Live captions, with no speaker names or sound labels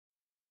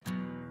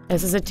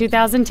This is a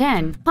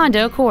 2010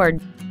 Honda Accord.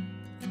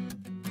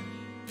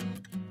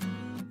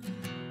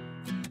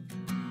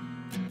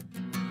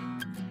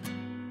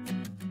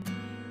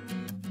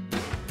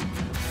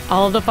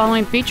 All of the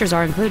following features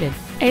are included: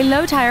 a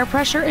low tire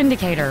pressure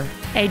indicator,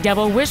 a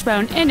double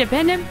wishbone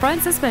independent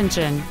front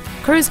suspension,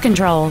 cruise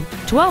control,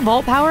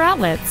 12-volt power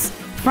outlets,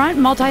 front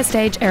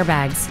multi-stage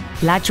airbags,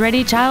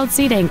 latch-ready child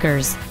seat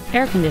anchors,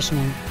 air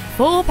conditioning,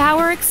 full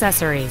power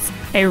accessories,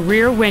 a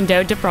rear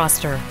window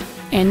defroster,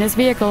 and this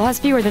vehicle has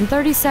fewer than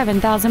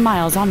 37,000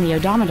 miles on the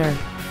odometer.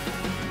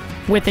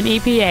 With an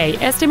EPA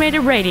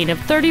estimated rating of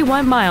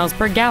 31 miles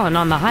per gallon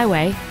on the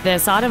highway,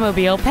 this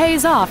automobile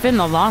pays off in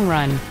the long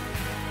run.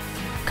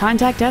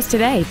 Contact us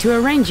today to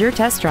arrange your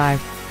test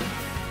drive.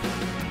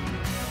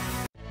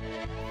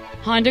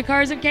 Honda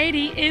Cars of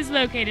Katy is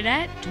located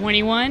at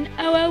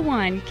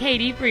 21001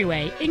 Katy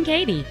Freeway in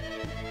Katy.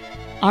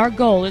 Our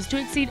goal is to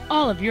exceed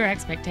all of your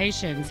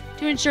expectations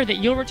to ensure that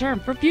you'll return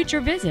for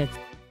future visits